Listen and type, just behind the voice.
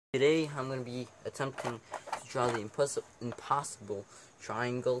Today I'm going to be attempting to draw the impossible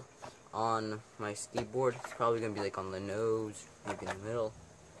triangle on my skateboard. It's probably going to be like on the nose, maybe in the middle.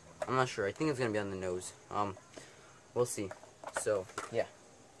 I'm not sure. I think it's going to be on the nose. We'll see. So, yeah.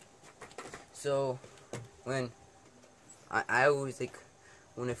 So, when I always like,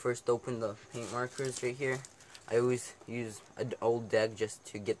 when I first open the paint markers right here, I always use an old deck just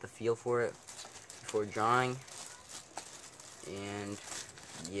to get the feel for it before drawing. And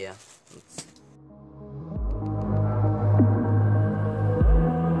yeah, it's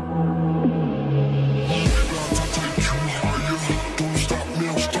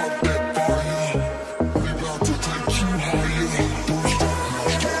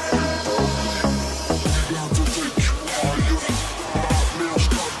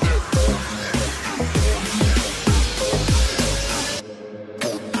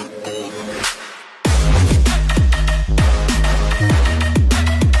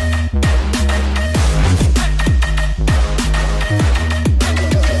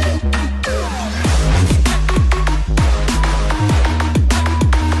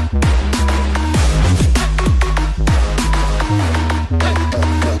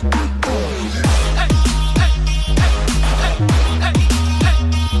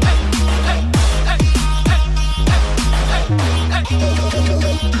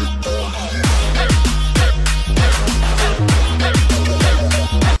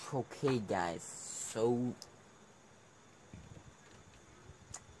okay, guys, so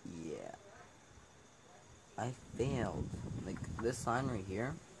yeah, I failed. Like this line right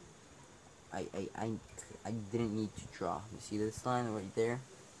here, I didn't need to draw. You see this line right there?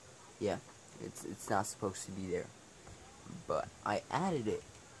 Yeah, it's not supposed to be there, but I added it,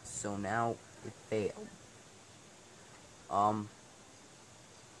 so now it failed. Dang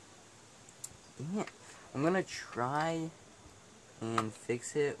it. I'm gonna try and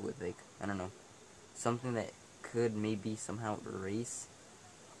fix it with, like, I don't know, something that could maybe somehow erase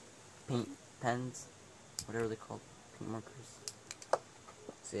paint pens, whatever they're called, paint markers.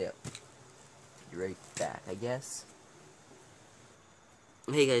 So yeah, be right back, I guess.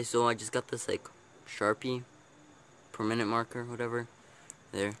 Hey guys, so I just got this like Sharpie permanent marker, whatever,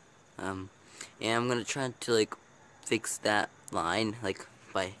 there, and I'm gonna try to like fix that line like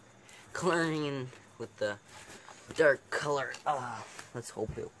by coloring in with the dark color. Let's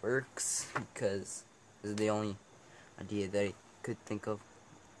hope it works, because this is the only idea that I could think of.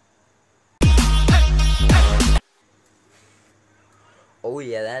 Oh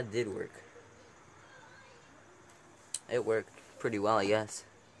yeah, that did work. It worked pretty well, I guess.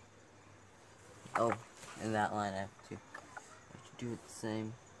 Oh, and that line I have to do it the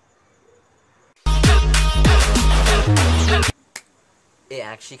same. It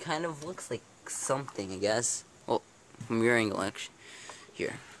actually kind of looks like something, I guess. Well, from your angle, actually.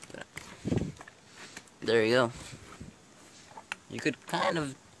 Here. There you go. You could kind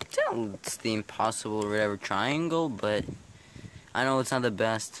of tell it's the impossible or whatever triangle, but I know it's not the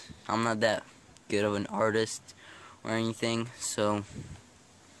best. I'm not that good of an artist or anything, so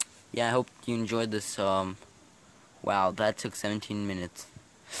yeah, I hope you enjoyed this. Wow, that took 17 minutes.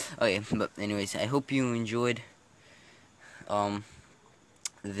 Okay, but anyways, I hope you enjoyed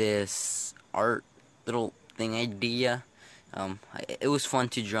this art little thing idea. It was fun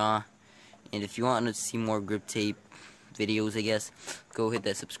to draw, and if you want to see more Griptape videos, I guess, go hit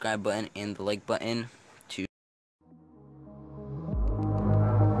that subscribe button and the like button.